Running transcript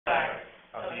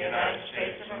United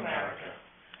States of America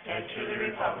and to the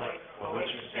republic for which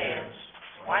it stands,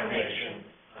 one nation,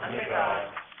 under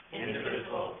God,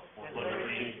 indivisible, with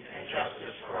liberty and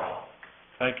justice for all.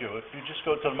 Thank you. If you just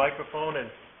go to the microphone and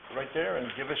right there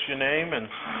and give us your name and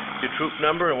your troop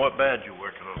number and what badge you're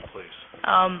working on, please.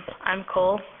 I'm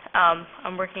Cole.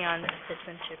 I'm working on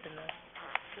citizenship in the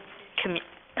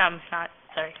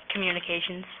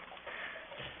communications.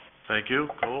 Thank you.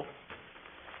 Cole.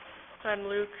 I'm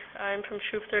Luke. I'm from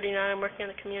Troop 39. I'm working on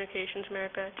the communications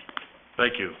merit badge.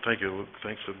 Thank you. Thank you.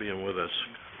 Thanks for being with us.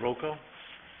 Roll call.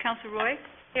 Councilor Roy?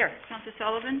 Here. Councilor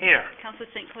Sullivan? Here. Councilor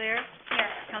St. Clair? Here.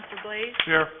 Councilor Blaze?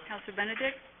 Here. Councilor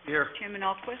Benedict? Here. Chairman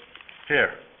Alquist?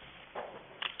 Here.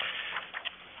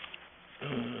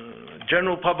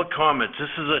 General public comments. This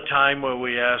is a time where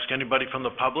we ask anybody from the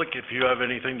public if you have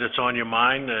anything that's on your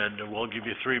mind, and we'll give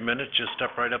you 3 minutes. Just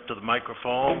step right up to the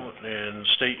microphone and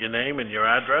state your name and your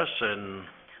address and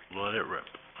let it rip.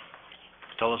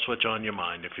 Tell us what's on your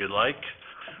mind if you'd like.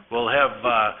 We'll have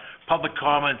public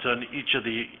comments on each of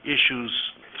the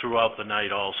issues throughout the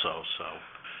night also.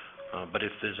 But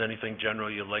if there's anything general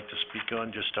you'd like to speak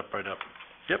on, just step right up.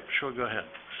 Yep, sure, go ahead.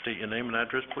 State your name and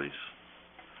address, please.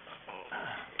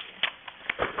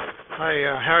 Hi,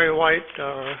 Harry White,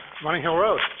 Running Hill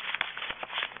Road.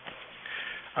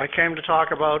 I came to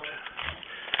talk about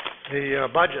the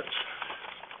budgets,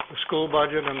 the school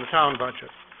budget and the town budget.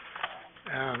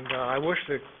 And I wish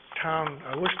the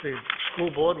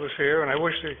school board was here, and I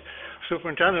wish the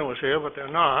superintendent was here, but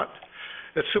they're not.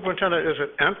 The superintendent is at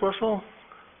Entwistle.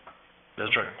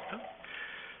 That's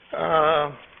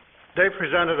right. They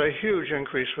presented a huge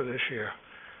increase for this year,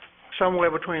 somewhere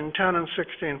between 10 and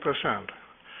 16%.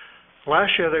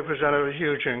 Last year they presented a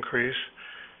huge increase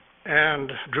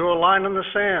and drew a line in the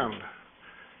sand.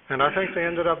 And I think they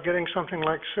ended up getting something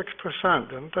like 6%,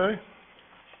 didn't they?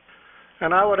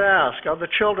 And I would ask, are the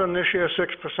children this year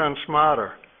 6%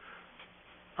 smarter?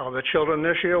 Are the children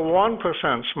this year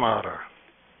 1% smarter?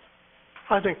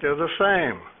 I think they're the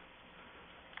same.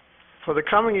 For the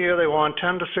coming year, they want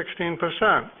 10 to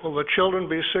 16%. Will the children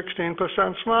be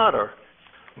 16% smarter?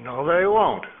 No, they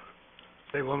won't.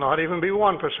 They will not even be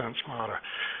 1% smarter,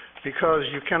 because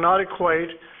you cannot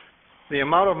equate the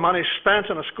amount of money spent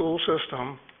in a school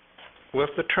system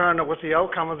with the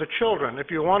outcome of the children.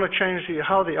 If you want to change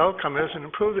how the outcome is and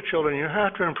improve the children, you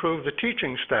have to improve the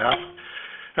teaching staff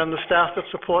and the staff that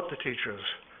support the teachers.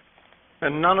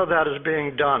 And none of that is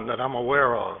being done that I'm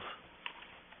aware of.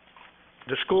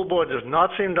 The school board does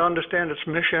not seem to understand its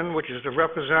mission, which is to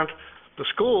represent the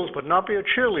schools but not be a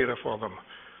cheerleader for them.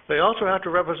 They also have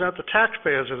to represent the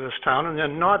taxpayers of this town, and they're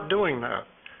not doing that.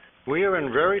 We are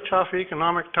in very tough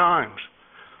economic times.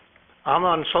 I'm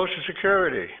on Social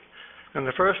Security. In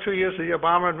the first 2 years of the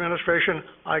Obama administration,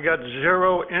 I got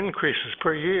 0 increases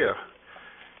per year.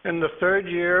 In the third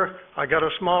year, I got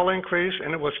a small increase,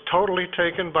 and it was totally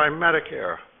taken by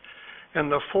Medicare. In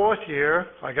the fourth year,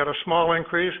 I got a small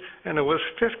increase, and it was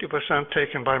 50%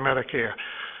 taken by Medicare.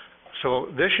 So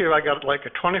this year, I got like a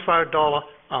 $25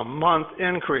 a month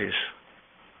increase.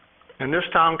 And this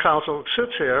town council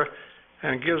sits here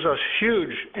and gives us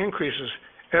huge increases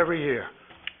every year.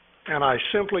 And I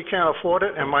simply can't afford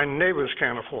it, and my neighbors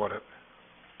can't afford it.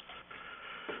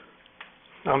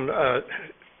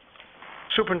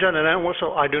 Superintendent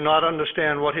Entwistle, I do not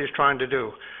understand what he's trying to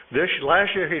do.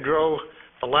 Last year he drove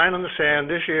a line in the sand.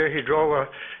 This year he drove a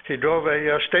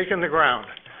stake in the ground.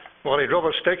 Well, he drove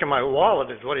a stake in my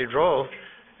wallet is what he drove,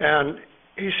 and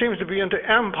he seems to be into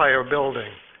empire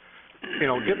building. You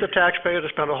know, get the taxpayer to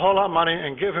spend a whole lot of money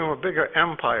and give him a bigger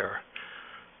empire.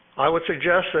 I would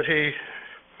suggest that he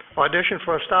audition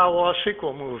for a Star Wars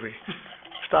sequel movie.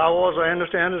 Star Wars, I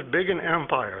understand, is big in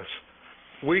empires.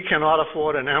 We cannot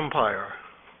afford an empire.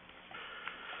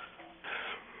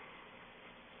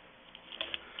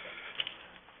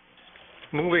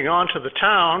 Moving on to the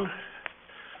town,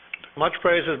 much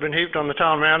praise has been heaped on the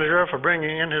town manager for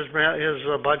bringing in his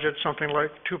budget something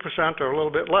like 2% or a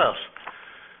little bit less.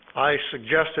 I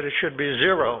suggest that it should be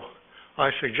 0.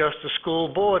 I suggest the school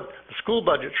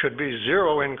budget should be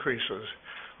 0 increases.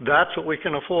 That's what we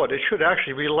can afford. It should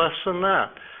actually be less than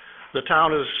that. The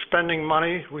town is spending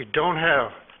money we don't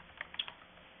have.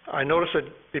 I noticed that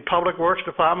the Public Works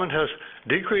Department has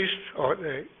decreased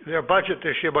their budget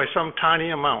this year by some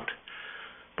tiny amount.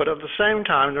 But at the same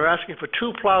time, they're asking for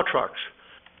 2 plow trucks.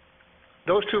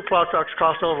 Those 2 plow trucks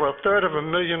cost over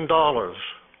 $250,000,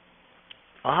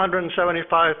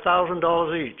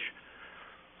 $175,000 each.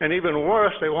 And even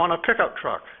worse, they want a pickup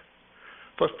truck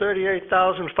for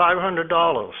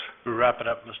 $38,500. Wrap it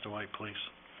up, Mr. White, please.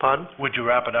 Pardon? Would you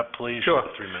wrap it up, please? Sure.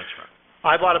 3 minutes.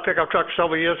 I bought a pickup truck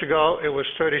several years ago, it was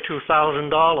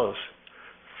 $32,000.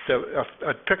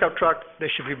 A pickup truck, they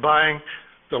should be buying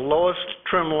the lowest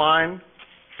trim line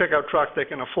pickup truck they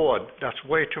can afford. That's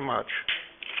way too much.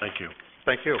 Thank you.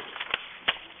 Thank you.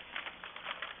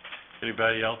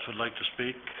 Anybody else would like to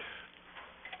speak?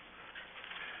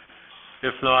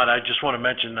 If not, I just want to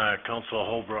mention Councilor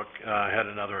Holbrook had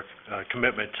another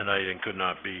commitment tonight and could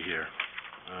not be here.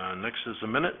 Next is the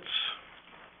minutes.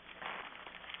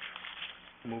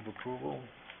 Move approval.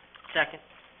 Second.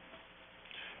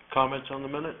 Comments on the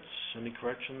minutes? Any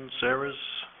corrections, errors?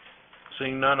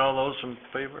 Seeing none, all those in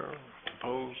favor?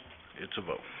 Opposed? It's a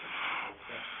vote.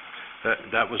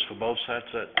 That was for both sets,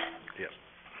 yeah.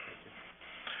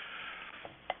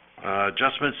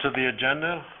 Adjustments to the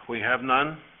agenda, we have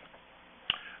none.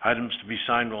 Items to be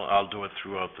signed, I'll do it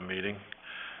throughout the meeting.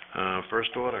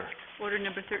 First order. Order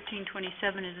number 1327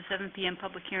 is a 7 p.m.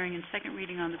 public hearing and second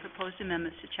reading on the proposed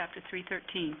amendments to Chapter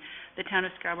 313, the Town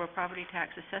of Scarborough Property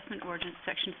Tax Assessment Ordinance,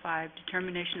 Section 5,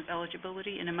 Determination of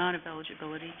Eligibility and Amount of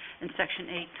Eligibility, and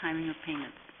Section 8, Timing of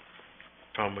Payments.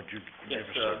 Tom, would you give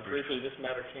us a brief? Briefly, this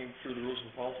matter came through the Rules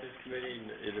and Policies Committee,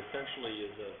 and it essentially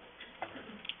is a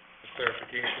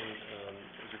clarification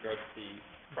as regards to the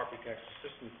Property Tax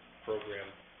Assistance Program,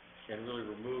 and really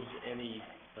removes any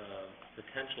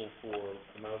potential for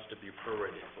amounts to be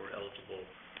prorated for eligible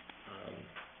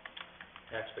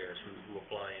taxpayers who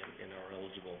apply and are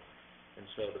eligible. And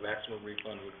so the maximum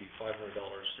refund would be $500,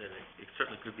 and it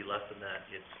certainly could be less than that.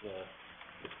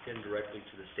 It's pinned directly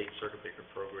to the state circuit breaker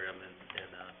program and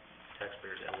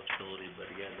taxpayers' eligibility.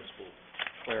 But again, this will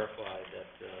clarify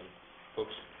that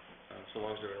folks, so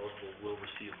long as they're eligible, will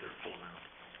receive their full amount.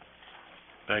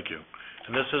 Thank you.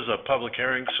 And this is a public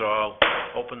hearing, so I'll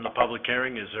open the public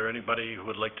hearing. Is there anybody who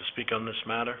would like to speak on this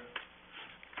matter?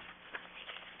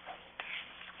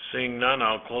 Seeing none,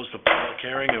 I'll close the public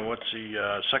hearing, and what's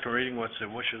the second reading? What's the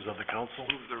wishes of the council?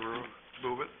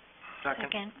 Move it.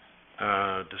 Second.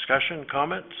 Discussion,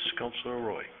 comments? Councilor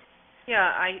Roy. Yeah,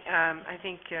 I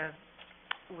think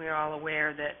we're all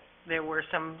aware that there were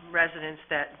some residents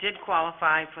that did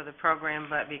qualify for the program,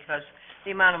 but because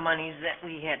the amount of monies that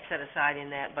we had set aside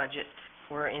in that budget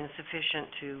were insufficient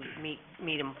to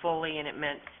meet them fully, and it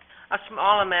meant a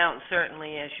small amount,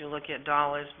 certainly, as you look at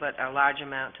dollars, but a large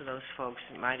amount to those folks.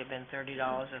 It might have been $30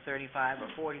 or $35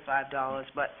 or $45,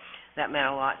 but that meant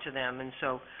a lot to them. And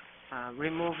so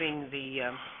removing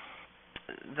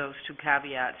those two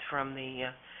caveats from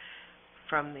the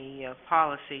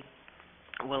policy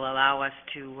will allow us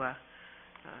to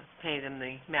pay them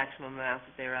the maximum amount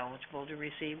that they're eligible to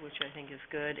receive, which I think is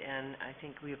good. And I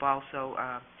think we've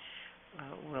also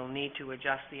will need to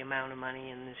adjust the amount of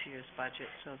money in this year's budget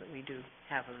so that we do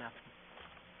have enough.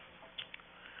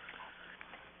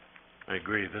 I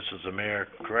agree. This is a mere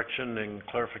correction and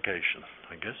clarification,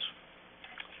 I guess.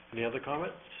 Any other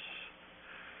comments?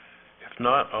 If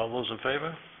not, all those in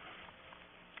favor?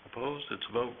 Opposed? It's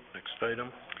a vote. Next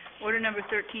item. Order number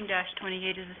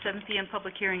 13-28 is a 7 p.m.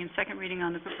 public hearing and second reading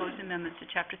on the proposed amendments to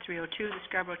Chapter 302, the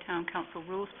Scarborough Town Council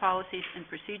Rules, Policies, and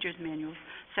Procedures Manual,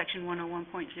 Section 101.0,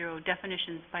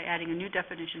 Definitions, by adding a new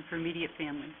definition for immediate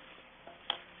family.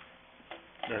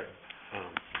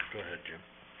 Go ahead, Jim.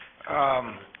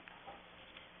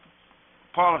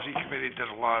 Policy Committee did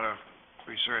a lot of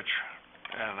research,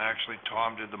 and actually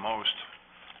Tom did the most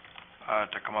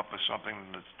to come up with something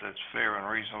that's fair and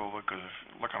reasonable, because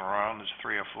if looking around, there's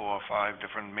 3 or 4 or 5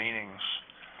 different meanings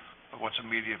of what's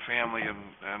immediate family, and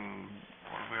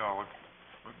what we all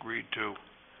agreed to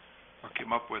or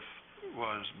came up with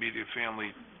was immediate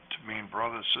family to mean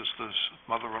brothers, sisters,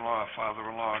 mother-in-law,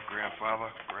 father-in-law, grandfather,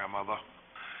 grandmother,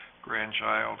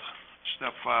 grandchild,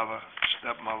 stepfather,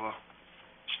 stepmother,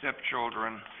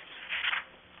 stepchildren,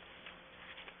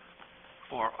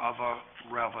 or other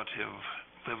relative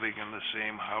living in the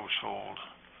same household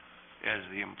as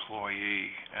the employee,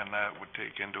 and that would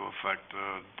take into effect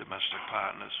domestic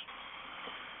partners.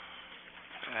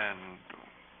 And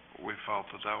we felt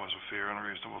that that was a fair and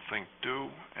reasonable thing to do,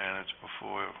 and it's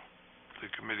before the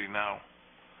committee now,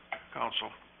 council,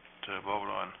 to vote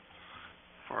on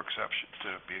for exception,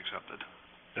 to be accepted.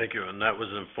 Thank you. And that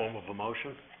was in form of a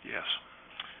motion? Yes.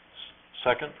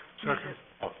 Second? Second.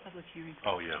 Public hearing.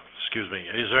 Oh, yeah. Excuse me.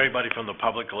 Is there anybody from the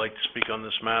public who'd like to speak on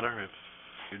this matter? If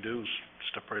you do,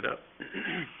 step right up.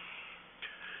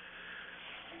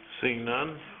 Seeing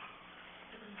none?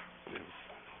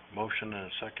 Motion and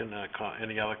a second.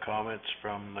 Any other comments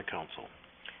from the council?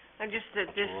 Just that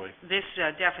Roy. this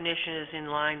definition is in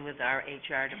line with our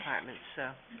HR department's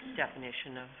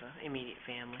definition of immediate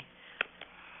family,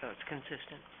 so it's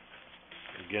consistent.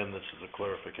 Again, this is a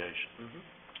clarification.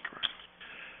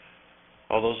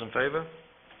 All those in favor?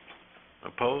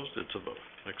 Opposed? It's a vote.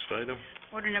 Next item.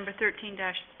 Order number 13-32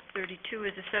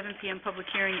 is a 7 p.m. public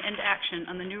hearing and action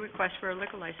on the new request for a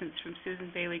liquor license from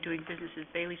Susan Bailey doing business as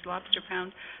Bailey's Lobster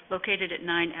Pound, located at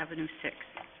 9 Avenue 6.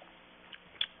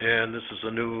 And this is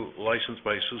a new license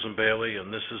by Susan Bailey,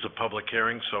 and this is a public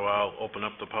hearing, so I'll open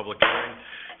up the public hearing.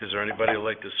 Is there anybody who'd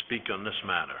like to speak on this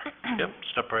matter? Yep,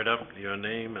 step right up, your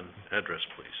name and address,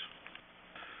 please.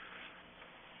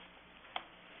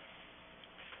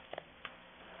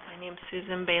 My name's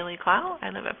Susan Bailey Clow. I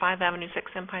live at 5 Avenue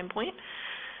 6 in Pine Point.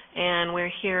 And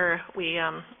we're here,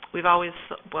 we've always,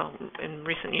 well, in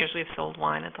recent years, we've sold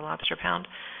wine at the Lobster Pound.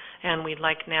 And we'd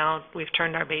like now, we've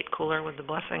turned our bait cooler with the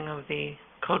blessing of the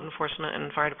code enforcement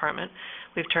and fire department.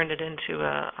 We've turned it into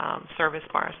a service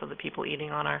bar so that people eating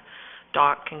on our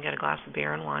dock can get a glass of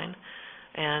beer and wine.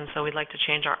 And so we'd like to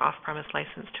change our off-premise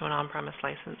license to an on-premise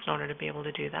license in order to be able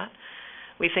to do that.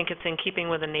 We think it's in keeping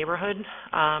with the neighborhood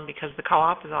because the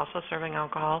co-op is also serving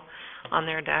alcohol on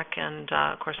their deck, and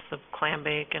of course the clam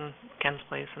bake and Ken's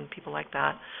Place and people like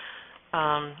that.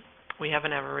 We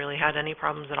haven't ever really had any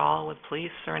problems at all with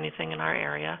police or anything in our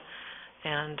area.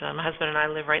 And my husband and I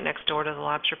live right next door to the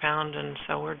Lobster Pound, and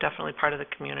so we're definitely part of the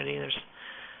community. There's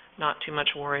not too much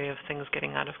worry of things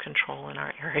getting out of control in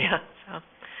our area. So,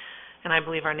 and I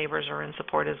believe our neighbors are in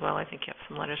support as well. I think you have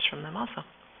some letters from them also.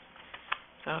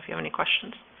 So if you have any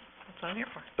questions, that's what I'm here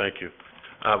for. Thank you.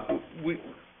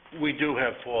 We do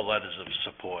have 4 letters of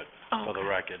support for the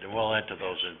record, and we'll enter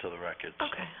those into the record.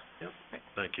 Okay. So, yep.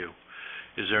 Thank you.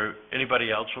 Is there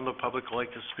anybody else from the public who'd like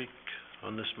to speak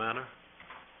on this matter?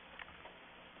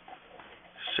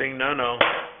 Seeing none, I'll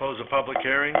close the public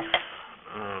hearing.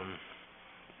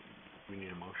 We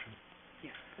need a motion?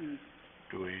 Yes.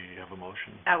 Do we have a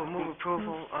motion? I will move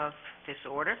approval of this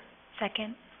order.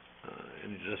 Second.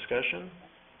 Any discussion?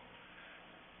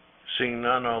 Seeing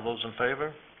none, all those in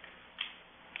favor?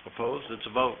 Opposed? It's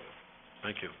a vote.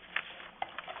 Thank you.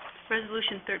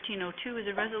 Resolution 1302 is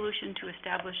a resolution to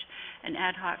establish an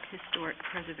ad hoc historic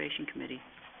preservation committee.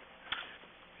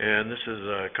 And this is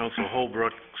Council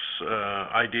Holbrook's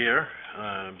idea,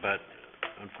 but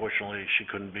unfortunately she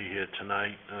couldn't be here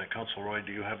tonight. Council Roy,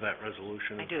 do you have that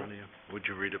resolution in front of you? Would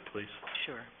you read it, please?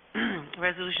 Sure.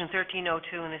 Resolution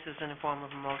 1302, and this is in the form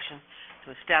of a motion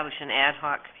to establish an ad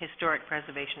hoc historic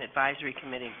preservation advisory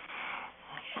committee.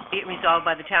 Be it resolved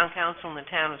by the Town Council in the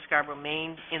Town of Scarborough,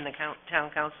 Maine, in the Town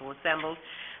Council assembled,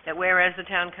 that whereas the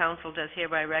Town Council does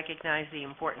hereby recognize the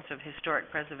importance of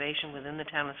historic preservation within the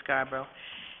Town of Scarborough,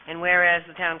 and whereas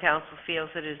the Town Council feels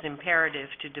it is imperative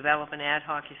to develop an ad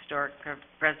hoc historic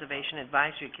preservation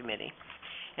advisory committee,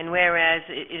 and whereas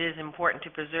it is important to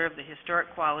preserve the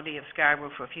historic quality of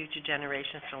Scarborough for future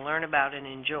generations to learn about and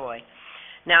enjoy,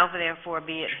 now therefore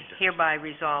be it hereby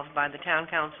resolved by the Town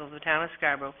Council of the Town of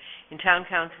Scarborough in Town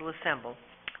Council assembled,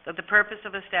 that the purpose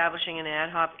of establishing an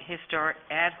ad hoc historic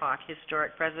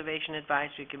preservation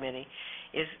advisory committee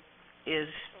is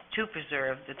to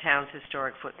preserve the town's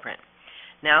historic footprint.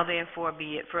 Now therefore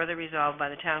be it further resolved by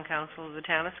the Town Council of the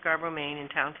Town of Scarborough, Maine,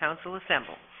 and Town Council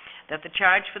assembled, that the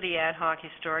charge for the ad hoc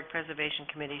historic preservation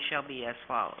committee shall be as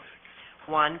follows.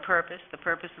 1, purpose. The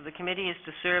purpose of the committee is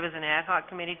to serve as an ad hoc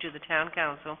committee to the Town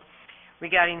Council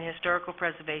regarding the historical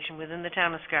preservation within the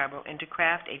Town of Scarborough, and to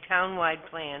craft a town-wide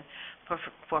plan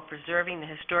for preserving the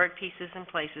historic pieces and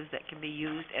places that can be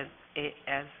used as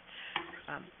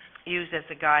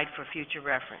a guide for future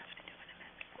reference.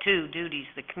 2, duties.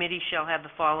 The committee shall have the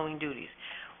following duties: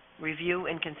 review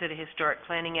and consider historic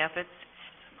planning efforts,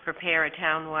 prepare a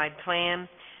town-wide plan,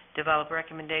 develop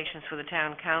recommendations for the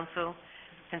Town Council,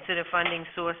 consider funding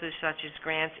sources such as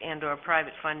grants and/or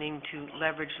private funding to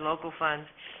leverage local funds,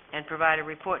 and provide a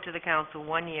report to the Council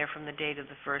 1 year from the date of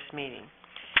the first meeting.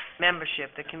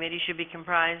 Membership. The committee should be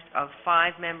comprised of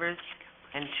 5 members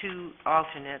and 2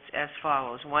 alternates as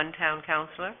follows: 1 Town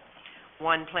Councilor,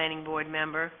 1 Planning Board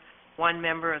member, 1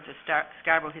 member of the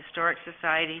Scarborough Historic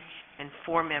Society, and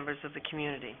 4 members of the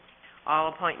community. All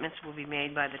appointments will be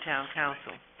made by the Town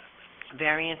Council.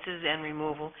 Variances and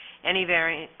removal. Any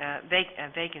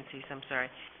vacancies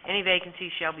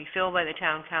shall be filled by the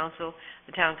Town Council.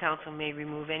 The Town Council may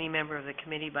remove any member of the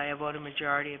committee by a vote of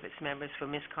majority of its members for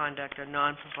misconduct or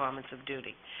non-performance of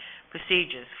duty.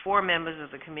 Procedures. 4 members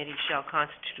of the committee shall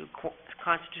constitute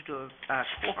a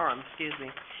quorum.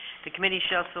 The committee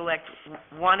shall select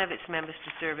one of its members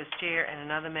to serve as chair and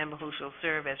another member who shall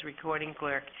serve as recording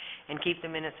clerk and keep the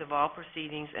minutes of all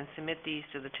proceedings and submit these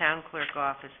to the town clerk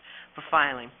office for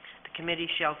filing. The committee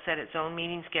shall set its own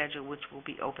meeting schedule, which will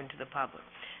be open to the public.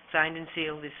 Signed and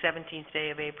sealed this 17th day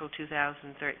of April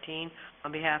 2013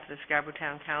 on behalf of the Scarborough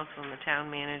Town Council and the Town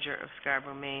Manager of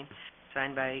Scarborough, Maine.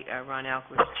 signed by Ron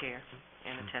Alquist, Chair,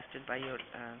 and attested by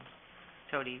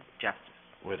Tody Justice.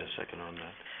 Wait a second on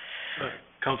that.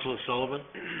 Councilor Sullivan?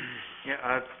 Yeah,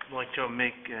 I'd like to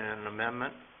make an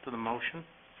amendment to the motion.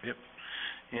 Yep.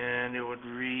 And it would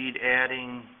read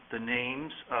adding the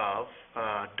names of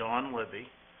Don Libby,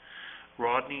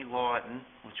 Rodney Lawton,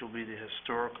 which will be the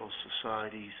Historical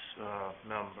Society's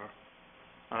member,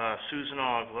 Susan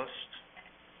August,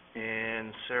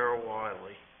 and Sarah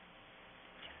Wiley,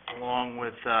 along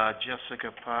with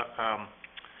Jessica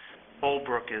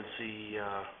Holbrook as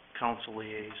the council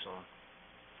liaison.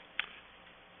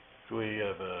 Do we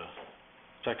have a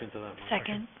second to that motion?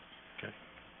 Second. Okay.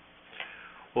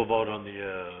 We'll vote on the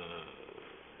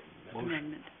motion.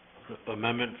 Amendment.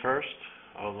 Amendment first.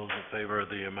 All those in favor of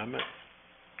the amendment?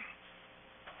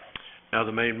 Now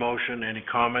the main motion, any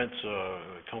comments,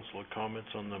 councilor comments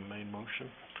on the main motion?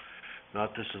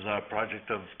 Not, this is our project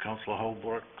of Councilor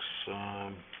Holbrook's,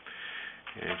 and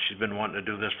she's been wanting to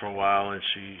do this for a while, and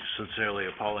she sincerely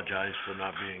apologized for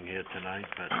not being here tonight,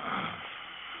 but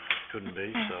couldn't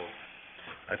be, so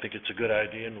I think it's a good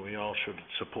idea, and we all should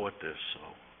support this, so.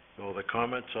 All the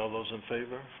comments, all those in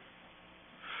favor?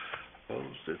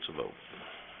 Opposed? It's a vote.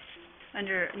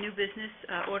 Under new business,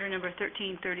 order number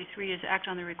 1333 is act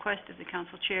on the request of the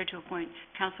council chair to appoint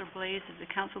Councilor Blaze as the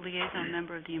council liaison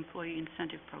member of the Employee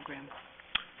Incentive Program.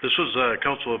 This was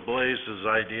Councilor Blaze's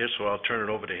idea, so I'll turn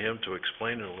it over to him to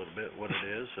explain it a little bit, what it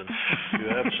is. And if you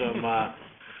have some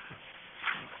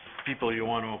people you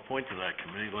want to appoint to that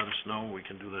committee, let us know. We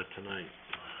can do that tonight.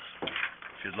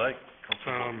 If you'd like,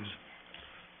 Councilor Blaze.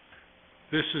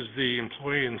 This is the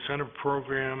Employee Incentive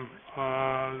Program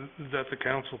that the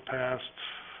council passed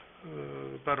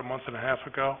about a month and a half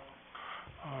ago.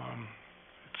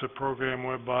 It's a program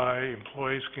whereby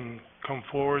employees can come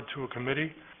forward to a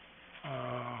committee,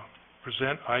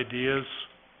 present ideas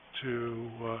to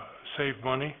save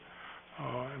money,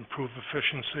 improve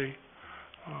efficiency,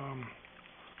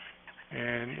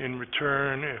 and in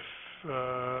return, if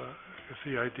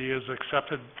the idea is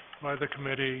accepted by the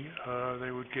committee,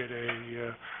 they would get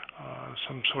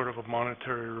some sort of a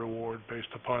monetary reward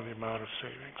based upon the amount of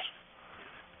savings.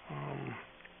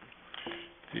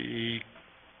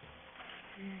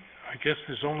 I guess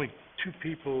there's only 2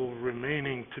 people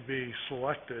remaining to be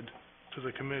selected to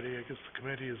the committee. I guess the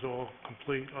committee is all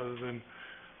complete other than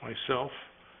myself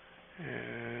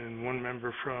and 1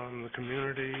 member from the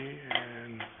community,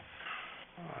 and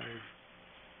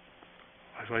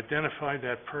I've identified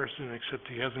that person, except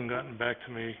he hasn't gotten back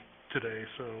to me today,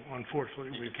 so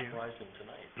unfortunately we can't. Surprise him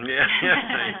tonight. Yeah.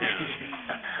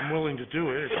 I'm willing to do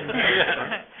it. If you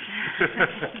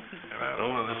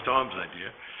Oh, that's Tom's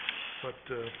idea. But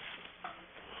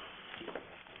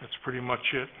that's pretty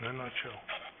much it in a nutshell.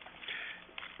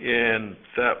 And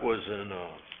that was in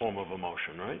a form of a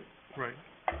motion, right? Right.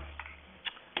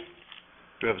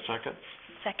 Do you have a second?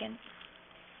 Second.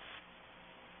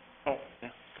 Oh, yeah.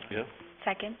 Yeah?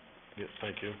 Second. Yes,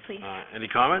 thank you. Please. Any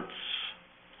comments?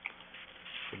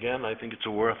 Again, I think it's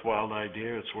a worthwhile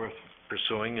idea. It's worth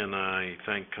pursuing, and I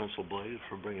thank Council Blaze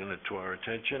for bringing it to our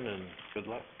attention, and good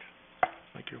luck.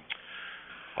 Thank you.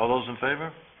 All those in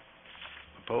favor?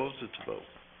 Opposed? It's a vote.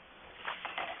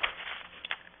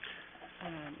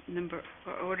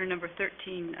 Order number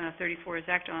 1334 is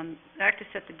act to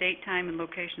set the date, time, and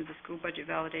location of the school budget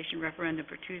validation referendum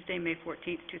for Tuesday, May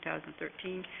 14th,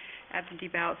 2013. Absentee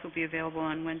ballots will be available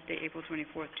on Wednesday, April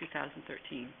 24th,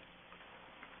 2013.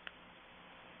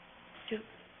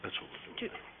 That's what we're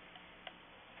doing.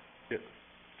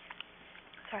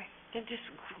 Sorry. And just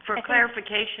for I think-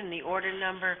 clarification, the order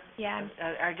number Yeah.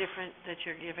 are different that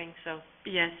you're giving, so,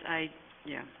 Yes,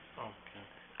 Okay.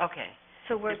 okay.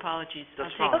 So we're, apologies.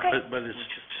 That's I'll take- fine. But it's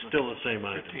still the same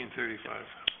item. 1535.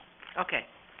 Okay,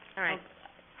 all right,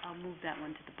 I'll move that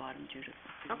one to the bottom, Judith.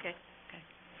 okay.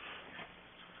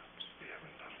 We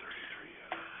haven't done 33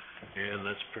 yet. And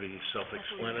that's pretty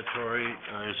self-explanatory.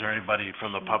 Is there anybody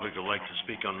from the public who'd like to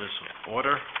speak on this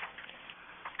order?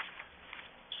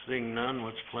 Seeing none,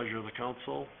 what's the pleasure of the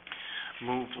council?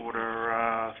 Move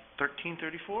order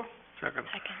 1334. Second.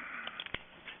 Second.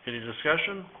 Any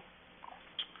discussion?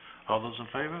 All those in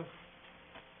favor?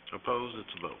 Opposed?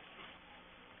 It's a vote.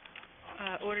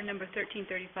 Order number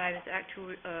 1335 is act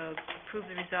to approve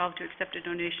the resolve to accept a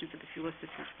donation for the fuel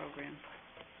assistance program.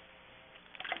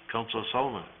 Councilor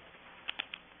Sullivan?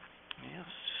 Yes,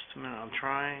 just a minute, I'm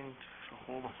trying to,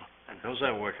 hold on. How's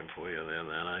that working for you there,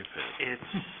 that iPad? It's,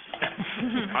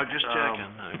 I'm just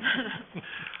checking.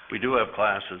 We do have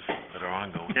classes that are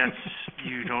ongoing. that's,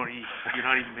 you're not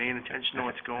even paying attention to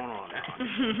what's going on.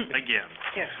 Again.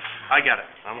 Here. I got it.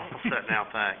 I'm all set now,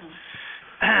 thanks.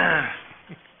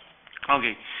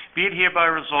 Okay, Be it hereby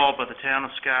resolved by the Town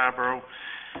of Scarborough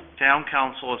Town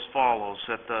Council as follows,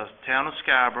 that the Town of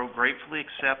Scarborough gratefully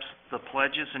accepts the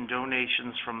pledges and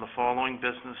donations from the following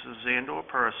businesses and/or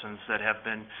persons that have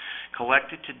been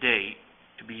collected to date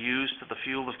to be used to the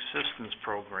Fuel Assistance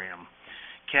Program.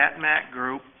 Cat Mac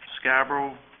Group,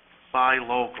 Scarborough Buy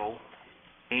Local,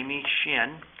 Amy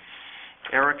Shin,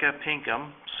 Erica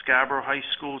Pinkham, Scarborough High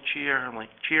School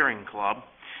Cheering Club,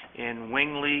 and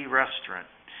Wingley Restaurant.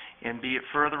 And be it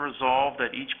further resolved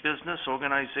that each business,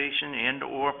 organization,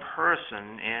 and/or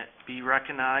person be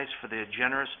recognized for their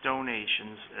generous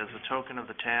donations as a token of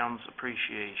the town's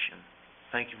appreciation.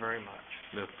 Thank you very much.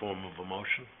 That form of a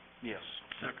motion. Yes.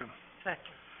 Second.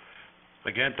 Second.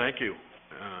 Again, thank you,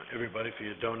 everybody, for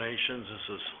your donations.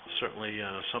 This is certainly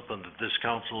something that this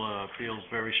council feels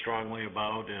very strongly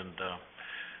about, and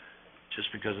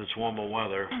just because it's warmer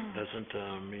weather doesn't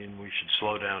mean we should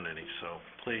slow down any. So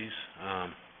please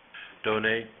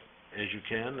donate as you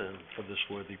can and for this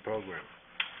worthy program.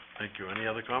 Thank you. Any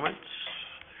other comments?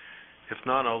 If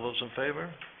not, all those in favor?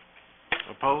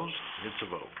 Opposed? It's a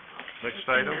vote. Next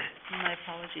item. My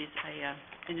apologies, I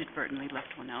inadvertently left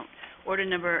one out. Order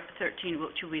number 13,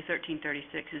 which will be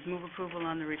 1336, is move approval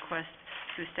on the request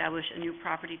to establish a new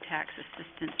property tax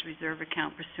assistance reserve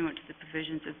account pursuant to the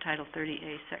provisions of Title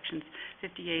 30A, Sections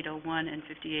 5801 and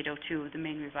 5802 of the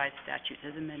Maine Revised Statutes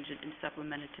as amended and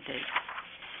supplemented to date.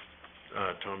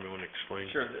 Tom, you want to explain?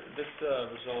 Sure. This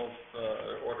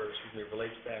order,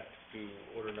 relates back to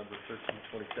order number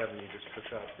 1327 you just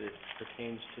took up. It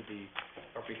pertains to the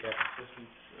property tax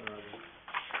assistance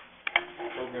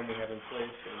program we have in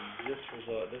place, and this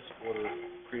order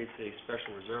creates a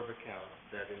special reserve account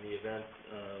that in the event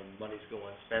monies go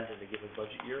unspent in a given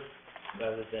budget year,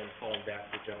 rather than falling back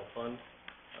to the general fund,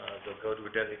 they'll go to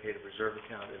a dedicated reserve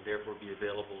account and therefore be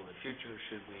available in the future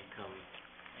should we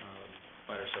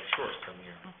find ourselves short some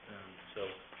year.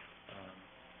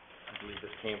 I believe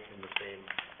this came from the same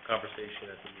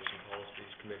conversation at the Rules and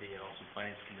Policies Committee and also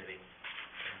Finance Committee,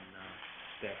 and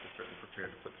staff is certainly prepared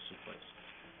to put this in place.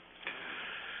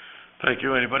 Thank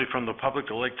you. Anybody from the public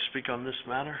would like to speak on this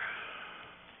matter?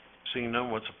 Seeing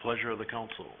none, what's the pleasure of the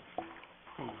council?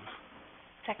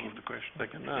 Second. Move the question.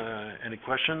 Second. Any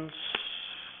questions?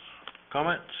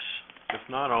 Comments? If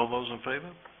not, all those in favor?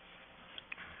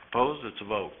 Opposed? It's a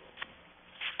vote.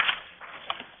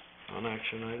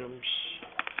 Non-action items,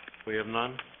 we have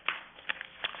none.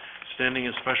 Standing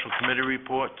and special committee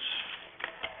reports.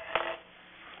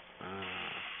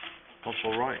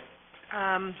 Councilor Roy.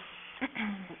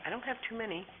 I don't have too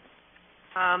many.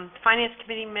 Finance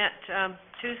Committee met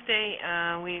Tuesday.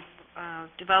 We've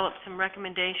developed some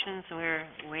recommendations, and we're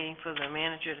waiting for the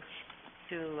manager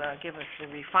to give us the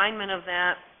refinement of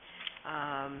that.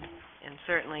 And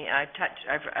certainly, I've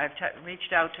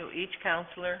reached out to each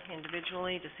counselor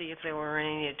individually to see if there were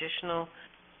any additional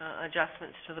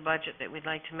adjustments to the budget that we'd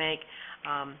like to make.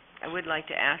 I would like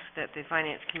to ask that the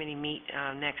Finance Committee meet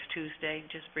next Tuesday,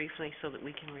 just briefly, so that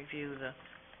we can review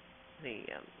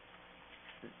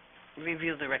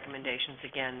review the recommendations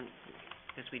again,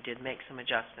 because we did make some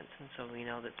adjustments, and so we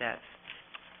know that that's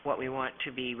what we want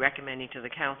to be recommending to the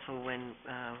council when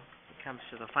it comes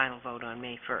to the final vote on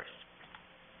May 1st.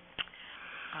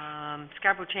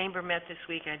 Scarborough Chamber met this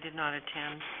week. I did not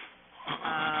attend.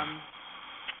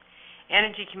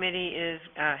 Energy Committee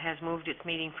has moved its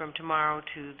meeting from tomorrow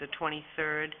to the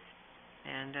 23rd,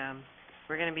 and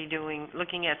we're going to be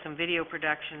looking at some video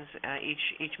productions.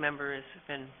 Each member has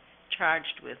been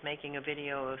charged with making a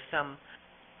video of some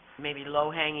maybe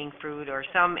low-hanging fruit or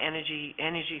some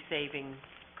energy-saving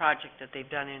project that they've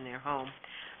done in their home,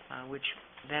 which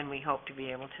then we hope to be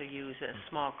able to use as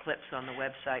small clips on the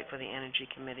website for the Energy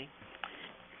Committee.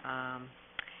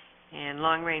 And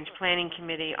Long Range Planning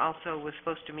Committee also was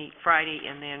supposed to meet Friday,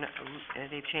 and then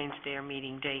they've changed their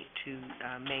meeting date to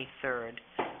May 3rd.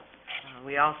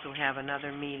 We also have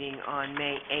another meeting on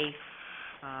May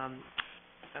 8th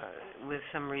with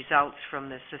some results from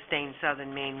the Sustain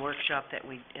Southern Maine workshop that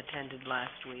we attended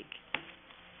last week.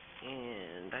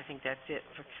 And I think that's it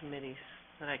for committees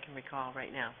that I can recall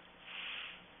right now.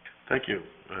 Thank you.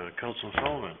 Councilor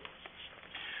Sullivan.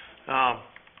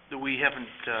 We haven't,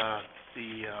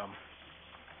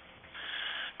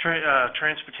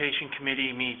 Transportation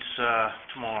Committee meets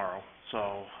tomorrow,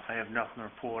 so I have nothing to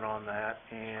report on that,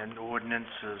 and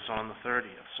ordinance is on the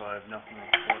 30th, so I have nothing to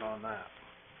report on that.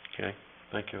 Okay,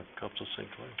 thank you. Councilor St.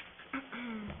 Clair.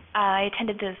 I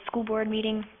attended the school board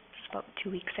meeting just about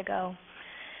 2 weeks ago,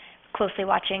 closely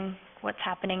watching what's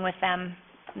happening with them.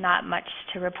 Not much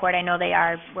to report. I know they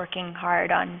are working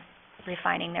hard on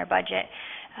refining their budget.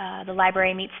 The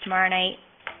library meets tomorrow night.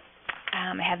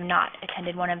 I have not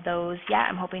attended one of those yet.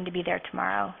 I'm hoping to be there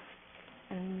tomorrow.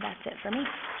 And that's it for me.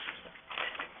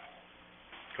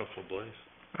 Councilor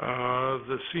Blaze?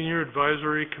 The Senior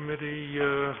Advisory Committee,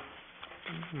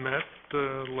 met,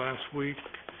 last week.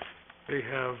 They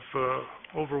have,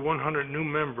 over 100 new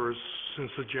members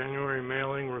since the January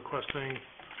mailing requesting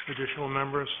additional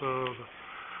members, so the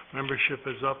membership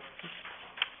is up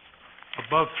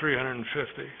above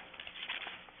 350.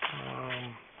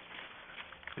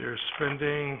 Their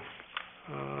spending,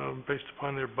 based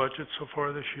upon their budget so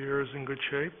far this year, is in good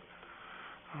shape.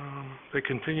 They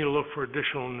continue to look for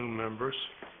additional new members,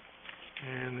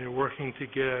 and they're working to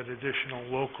get additional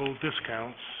local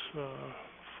discounts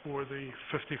for the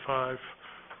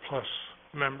 55-plus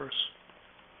members.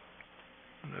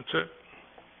 And that's it.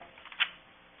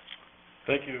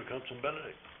 Thank you, Councilor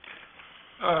Benedict.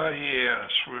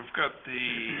 Yes, we've got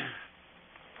the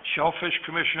Shellfish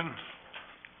Commission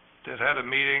that had a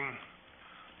meeting.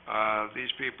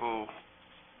 These people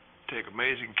take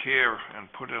amazing care and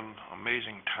put in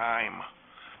amazing time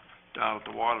down at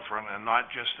the waterfront, and not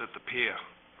just at the pier,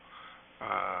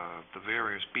 the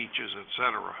various beaches,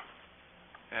 etc.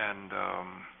 And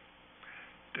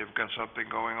they've got something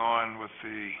going on with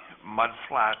the mud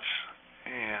flats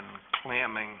and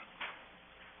clamming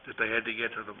that they had to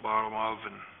get to the bottom of,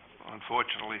 and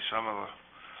unfortunately some of the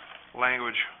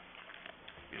language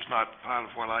is not part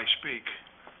of what I speak.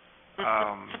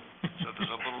 So there's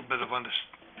a little bit of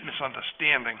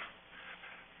misunderstanding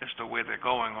as to where they're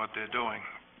going, what they're doing.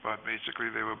 But basically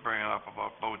they were bringing up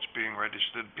about boats being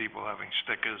registered, people having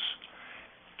stickers,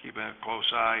 keeping a close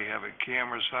eye, having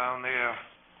cameras down there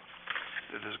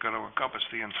that is going to encompass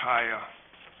the entire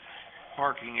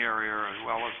parking area as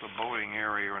well as the boating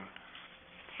area, and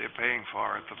they're paying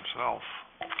for it themselves,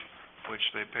 which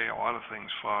they pay a lot of things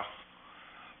for.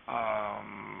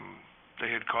 They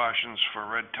had cautions for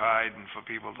red tide and for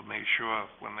people to make sure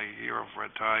when they hear of red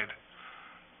tide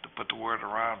to put the word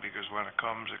around, because when it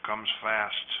comes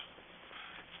fast.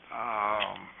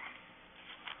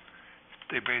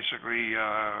 They basically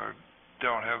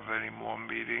don't have any more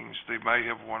meetings. They might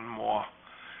have one more,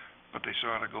 but they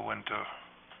sort of go into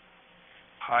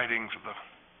hiding for the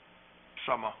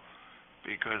summer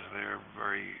because they're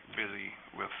very busy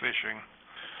with fishing,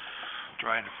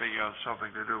 trying to figure out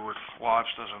something to do with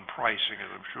lobsters and pricing,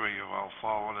 as I'm sure you've all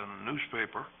followed in the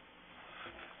newspaper.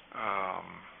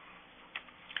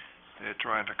 They're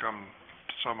trying to come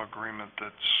to some agreement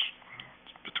that's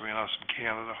between us and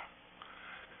Canada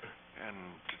and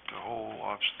the whole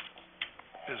lobster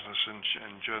business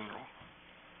in general.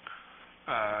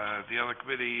 The other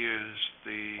committee is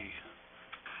the,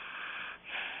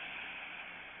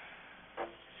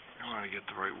 I want to get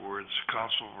the right words,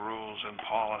 Council of Rules and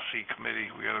Policy Committee.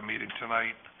 We had a meeting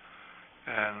tonight,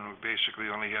 and we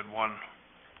basically only had one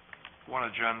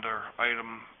agenda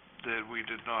item that we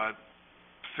did not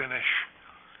finish.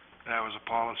 That was a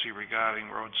policy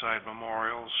regarding roadside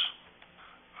memorials.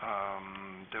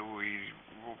 That we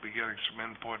will be getting some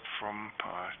input from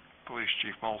Police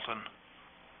Chief Moulton,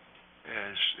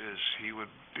 as he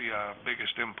would be our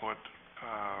biggest input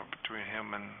between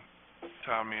him and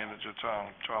Town Manager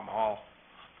Tom Hall.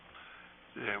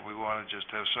 Yeah, we want to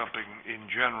just have something in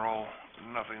general,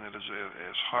 nothing that is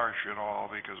as harsh at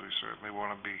all, because we certainly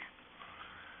want to be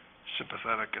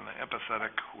sympathetic and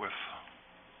empathetic with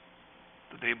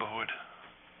the neighborhood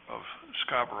of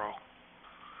Scarborough.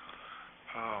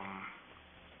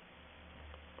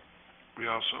 We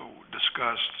also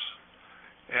discussed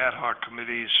ad hoc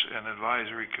committees and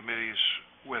advisory committees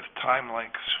with time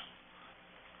lengths.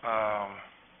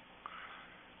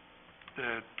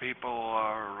 That people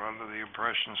are under the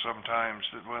impression sometimes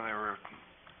that when they were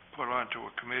put onto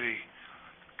a committee,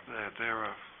 that they're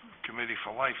a committee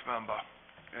for life member,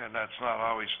 and that's not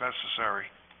always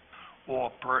necessary or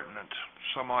pertinent.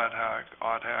 Some ad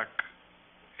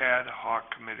hoc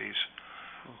committees,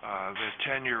 their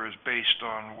tenure is based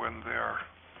on when their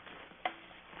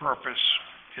purpose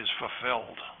is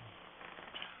fulfilled.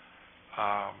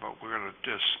 But we're going to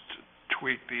just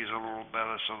tweak these a little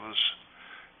better so there's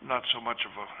not so much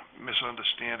of a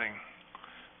misunderstanding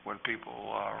when people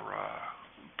are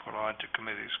put onto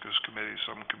committees, because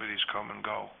some committees come and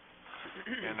go,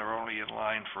 and they're only in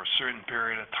line for a certain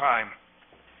period of time,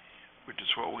 which is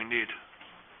what we need.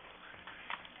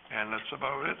 And that's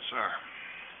about it, sir.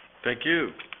 Thank you.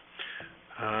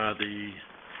 The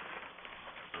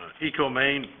Eco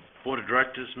Maine Board of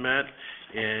Directors met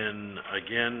and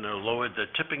again lowered the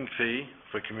tipping fee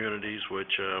for communities,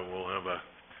 which will have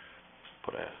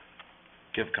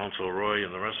give Councilor Roy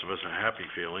and the rest of us a happy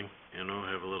feeling,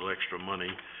 have a little extra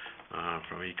money.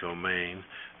 from Maine.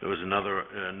 There was a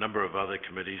number of other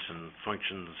committees and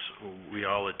functions we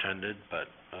all attended, but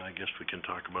I guess we can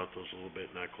talk about those a little bit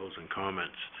in our closing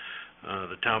comments.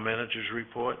 The town manager's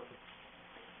report?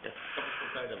 Yes, a couple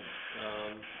quick items.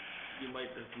 You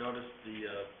might have noticed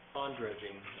the pond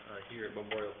dredging here at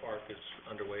Memorial Park is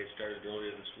underway. It started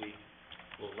earlier this week.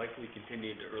 Will likely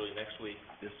continue into early next week.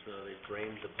 They've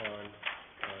drained the pond,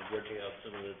 dredging out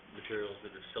some of the materials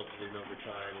that have silted in over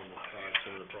time and will cause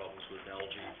some of the problems with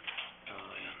algae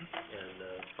and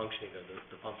functioning of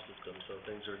the pump system. So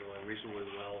things are going reasonably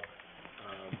well.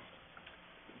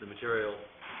 The material,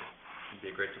 would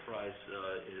be a great surprise,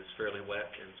 is fairly wet,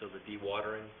 and so the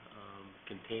dewatering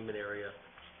containment area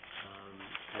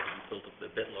has to be built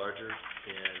a bit larger,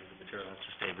 and the material has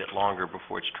to stay a bit longer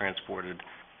before it's transported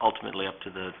ultimately up to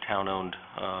the town-owned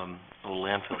little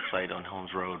landfill site on Holmes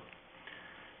Road.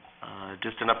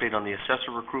 Just an update on the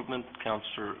assessor recruitment.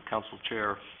 Council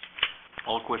Chair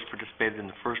Alquist participated in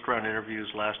the first round interviews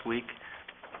last week.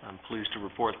 I'm pleased to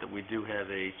report that we do have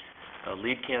a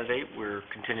lead candidate we're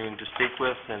continuing to speak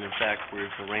with, and in fact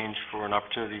we've arranged for an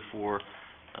opportunity for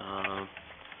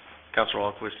Councilor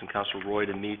Alquist and Councilor Roy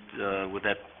to meet with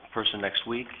that person next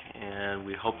week, and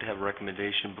we hope to have a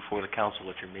recommendation before the council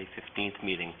at your May 15th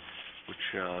meeting,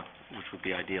 which would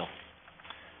be ideal.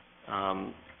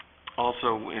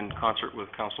 Also, in concert with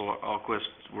Councilor Alquist,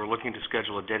 we're looking to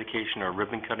schedule a dedication or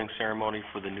ribbon cutting ceremony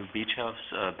for the new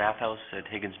bathhouse at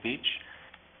Higgins Beach.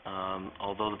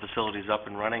 Although the facility is up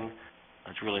and running,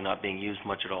 it's really not being used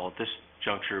much at all at this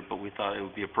juncture, but we thought it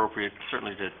would be appropriate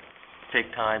certainly to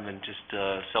take time and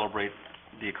just celebrate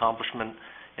the accomplishment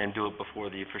and do it before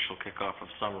the official kickoff of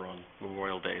summer on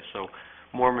Memorial Day. So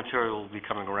more material will be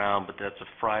coming around, but that's a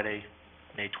Friday,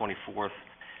 May 24th,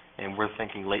 and we're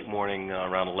thinking late morning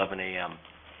around 11 a.m.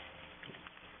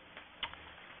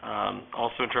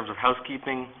 Also, in terms of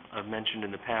housekeeping, I've mentioned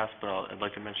in the past, but I'd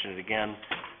like to mention it again.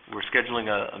 We're scheduling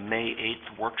a May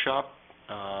 8th workshop.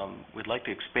 We'd like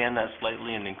to expand that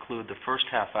slightly and include the first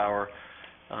half hour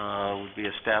would be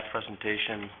a staff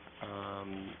presentation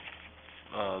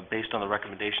based on the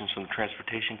recommendations from the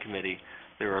Transportation Committee.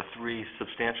 There are 3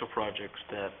 substantial projects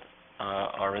that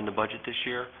are in the budget this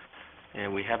year,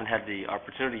 and we haven't had the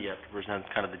opportunity yet to present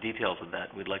kind of the details of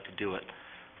that. We'd like to do it.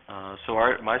 So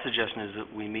my suggestion is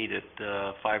that we meet at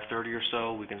 5:30 or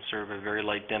so. We can serve a very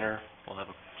light dinner. We'll have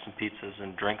some pizzas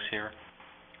and drinks here.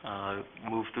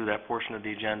 Move through that portion of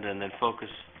the agenda and then focus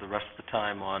the rest of the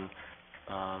time on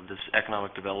this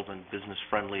economic development,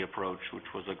 business-friendly approach, which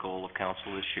was a goal of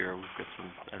council this year. We've got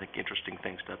some, I think, interesting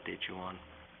things to update you on.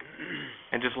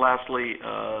 And just lastly,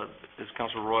 as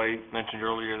Councilor Roy mentioned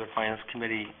earlier, the Finance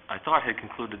Committee, I thought, had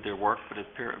concluded their work, but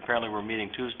apparently we're meeting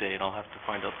Tuesday, and I'll have to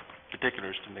find out the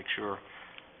particulars to make sure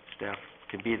staff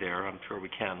can be there. I'm sure we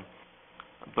can.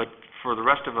 But for the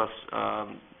rest of us,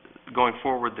 going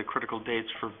forward, the critical dates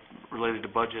related to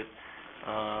budget,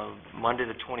 Monday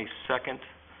the 22nd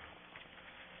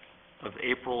of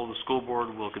April, the school board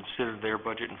will consider their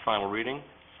budget in final reading.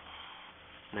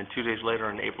 And then 2 days later,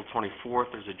 on April 24th,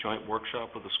 there's a joint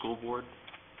workshop with the school board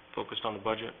focused on the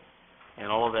budget. And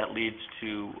all of that leads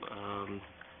to,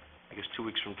 I guess 2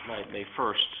 weeks from tonight, May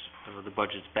 1st, the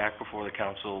budget's back before the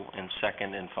council in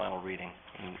second and final reading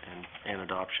and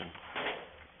adoption.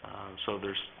 So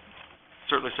there's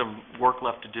certainly some work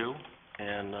left to do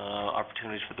and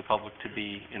opportunities for the public to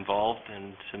be involved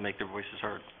and to make their voices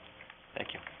heard. Thank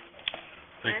you.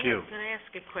 Thank you. Can I ask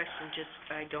a question? Just,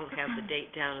 I don't have the date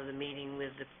down of the meeting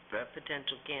with the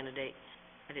potential candidate.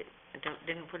 I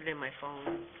didn't put it in my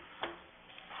phone.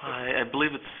 I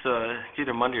believe it's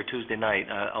either Monday or Tuesday night.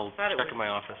 I'll check in my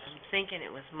office. I'm thinking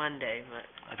it was Monday, but...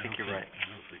 I think you're right.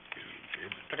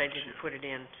 But I didn't put it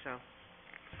in, so...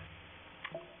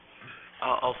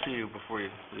 I'll see you before you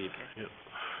leave. Yep.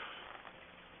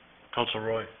 Councilor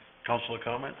Roy, councilor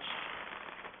comments?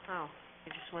 Oh,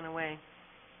 it just went away.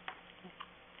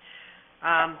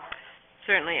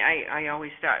 Certainly, I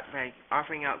always start by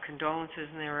offering out condolences,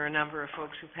 and there were a number of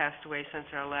folks who passed away since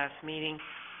our last meeting.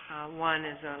 One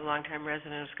is a longtime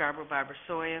resident of Scarborough, Barbara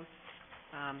Sawyer,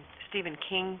 Stephen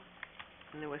King,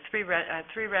 and there were three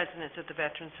residents at the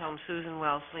Veterans Home, Susan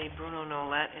Wellesley, Bruno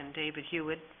Nolette, and David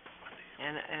Hewitt,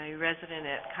 and a resident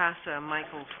at Casa,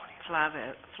 Michael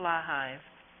Flahive.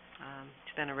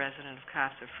 He's been a resident of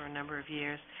Casa for a number of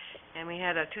years. And we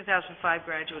had a 2005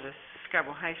 graduate of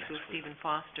Scarborough High School, Stephen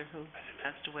Foster, who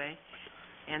passed away.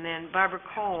 And then Barbara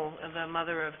Cole, the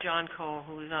mother of John Cole,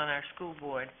 who was on our school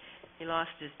board. He lost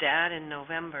his dad in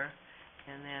November,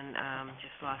 and then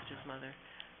just lost his mother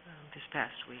this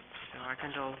past week. So our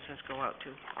condolences go out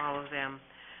to all of them.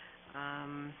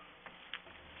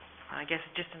 I guess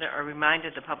just a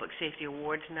reminder, the Public Safety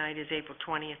Awards Night is April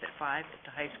 20th at 5 at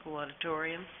the high school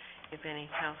auditorium, if any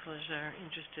counselors are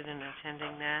interested in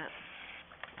attending that.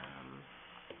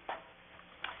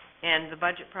 And the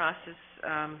budget process,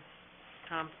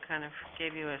 Tom kind of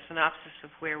gave you a synopsis of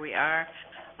where we are.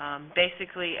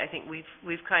 Basically, I think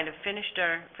we've kind of finished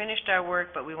our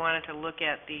work, but we wanted to look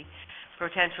at the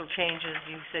potential changes.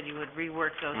 You said you would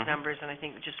rework those numbers, and I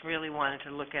think we just really wanted to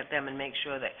look at them and make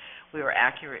sure that we were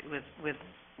accurate with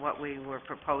what we were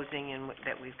proposing and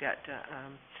that we've got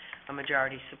a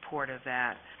majority support of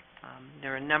that.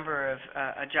 There are a number of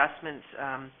adjustments,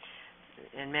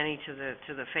 and many to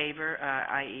the favor,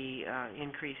 i.e.,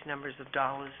 increased numbers of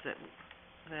dollars that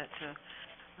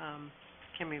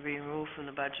can be removed from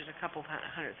the budget, a couple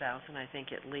 $100,000, I think,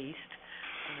 at least,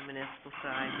 on the municipal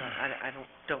side. I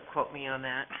don't quote me on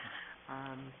that.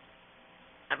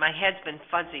 My head's been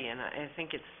fuzzy, and I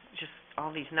think it's just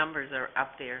all these numbers are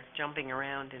up there jumping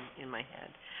around in my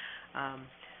head.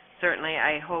 Certainly,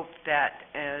 I hope that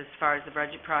as far as the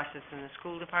budget process in the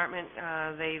school department,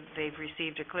 they've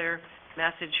received a clear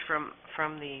message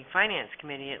from the Finance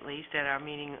Committee, at least, at our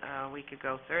meeting a week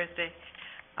ago Thursday,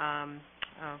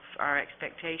 of our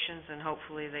expectations, and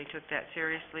hopefully they took that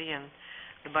seriously, and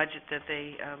the budget that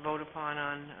they vote upon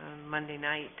on Monday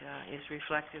night is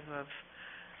reflective of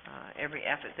every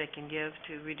effort they can give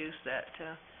to reduce that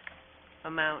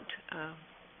amount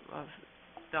of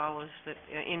dollars, that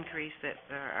increase that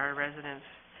our residents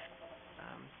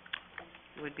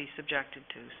would be subjected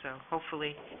to. So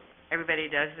hopefully everybody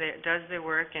does their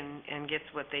work and gets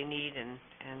what they need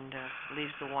and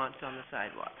leaves the wants on the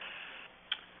sidewalk.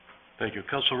 Thank you.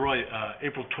 Councilor Roy,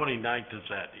 April 29th is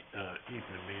that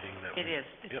evening meeting that It is.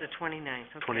 It's the 29th.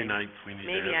 Okay. 29th, we need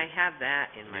to have. Maybe I have that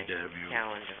in my need to have you.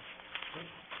 calendar.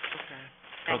 Okay.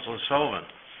 Councilor Sullivan.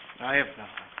 I have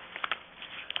nothing.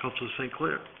 Councilor St.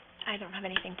 Clair. I don't have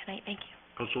anything tonight, thank you.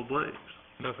 Councilor Blades.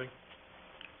 Nothing.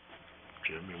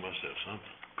 Jim, you must have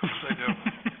something. Yes, I do.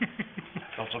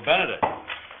 Councilor Benedict.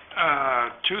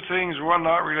 Two things, one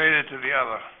not related to the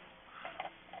other.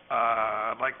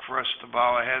 I'd like for us to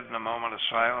bow our head in a moment of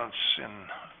silence in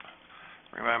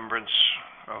remembrance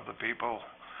of the people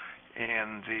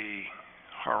and the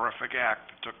horrific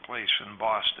act that took place in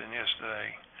Boston yesterday,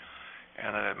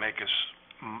 and that it make us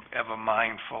ever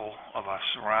mindful of our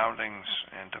surroundings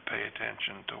and to pay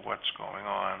attention to what's going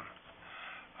on,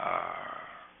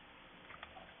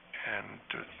 and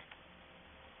to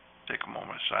take a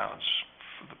moment of silence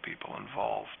for the people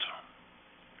involved.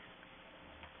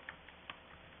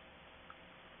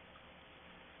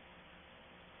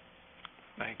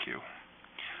 Thank you.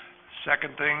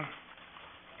 Second thing,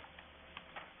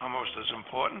 almost as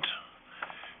important,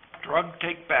 Drug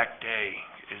Take Back Day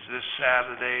is this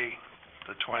Saturday,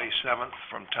 the 27th,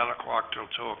 from 10 o'clock till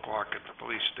 2 o'clock at the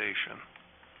police station.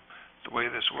 The way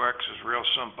this works is real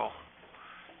simple.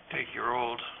 Take your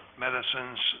old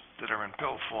medicines that are in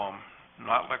pill form,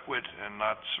 not liquid and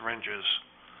not syringes,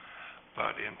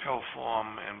 but in pill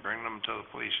form, and bring them to the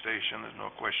police station. There's no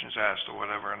questions asked or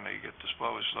whatever, and they get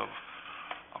disposed of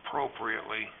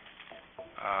appropriately.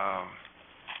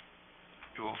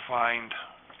 You will find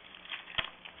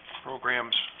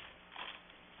programs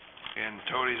in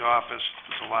Tody's office.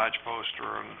 There's a large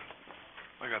poster, and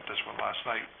I got this one last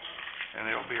night, and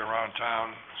it'll be around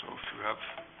town, so if you have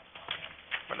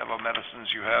whatever medicines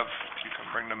you have, you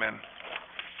can bring them in.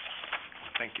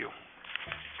 Thank you.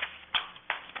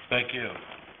 Thank you.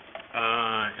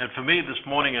 And for me, this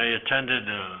morning, I attended,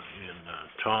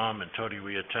 Tom and Tody,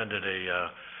 we attended a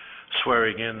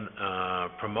swearing-in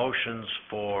promotions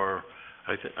for,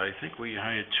 I think we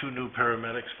hired 2 new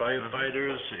paramedics,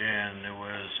 firefighters, and there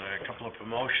was a couple of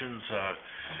promotions.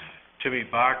 Timmy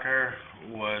Barker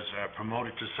was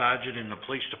promoted to sergeant in the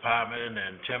police department,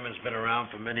 and Tim has been around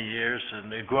for many years,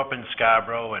 and they grew up in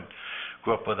Scarborough and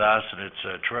grew up with us, and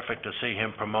it's terrific to see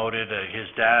him promoted. His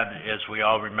dad, as we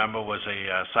all remember, was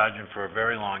a sergeant for a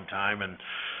very long time and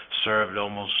served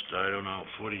almost,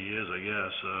 40 years, I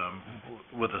guess,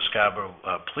 with the Scarborough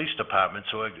Police Department.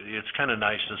 So it's kind of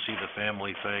nice to see the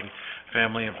family thing.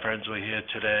 Family and friends were here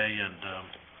today, and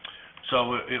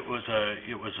so it was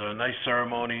a nice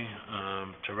ceremony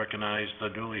to recognize the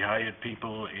newly hired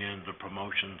people and the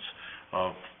promotions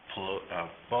of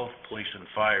both police and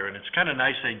fire. And it's kind of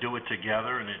nice they do it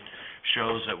together, and it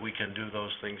shows that we can do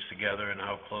those things together and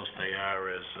how close they are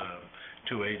as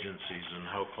two agencies and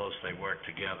how close they work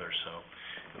together. So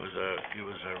it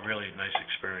was a really nice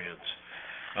experience.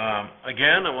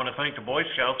 Again, I want to thank the Boy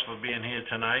Scouts for being here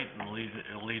tonight and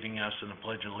leading us in the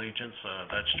Pledge of Allegiance.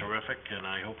 That's terrific, and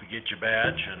I hope you get your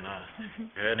badge, and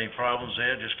if you have any problems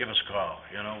there, just give us a call.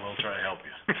 You know, we'll try to help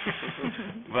you.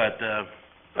 But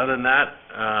other than that,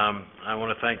 I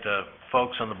want to thank the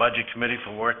folks on the Budget Committee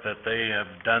for work that they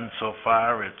have done so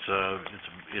far.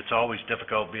 It's always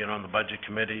difficult being on the Budget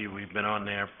Committee. We've been on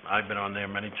there, I've been on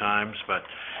there many times, but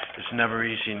it's never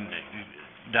easy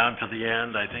down to the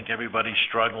end. I think everybody's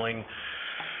struggling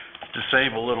to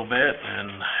save a little bit,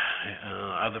 and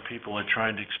other people are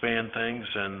trying to expand things,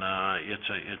 and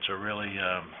it's a really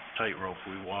tightrope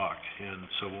we walk. And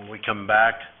so when we come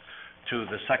back to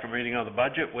the second reading of the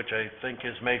budget, which I think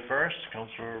is May 1st,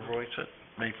 Councilor Roy said,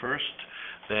 May 1st,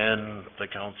 then the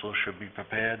council should be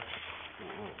prepared.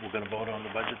 We're going to vote on the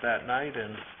budget that night,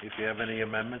 and if you have any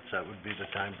amendments, that would be the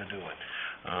time to do it.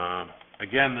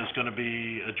 Again, there's going to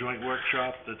be a joint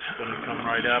workshop that's going to come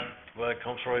right up.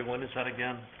 Councilor Roy, when is that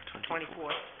again?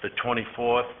 24th. The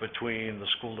 24th, between the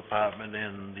school department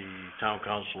and the town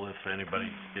council, if anybody,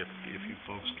 if you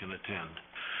folks can attend.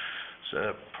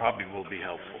 So probably will be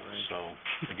helpful. So,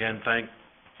 again,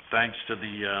 thanks to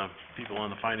the people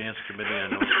on the Finance Committee. I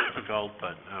know it's difficult,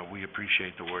 but we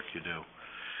appreciate the work you do.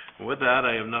 With that,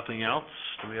 I have nothing else.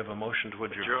 Do we have a motion to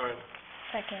adjourn?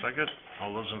 Second. Second.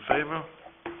 All those in favor?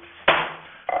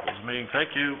 Close the meeting. Thank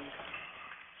you.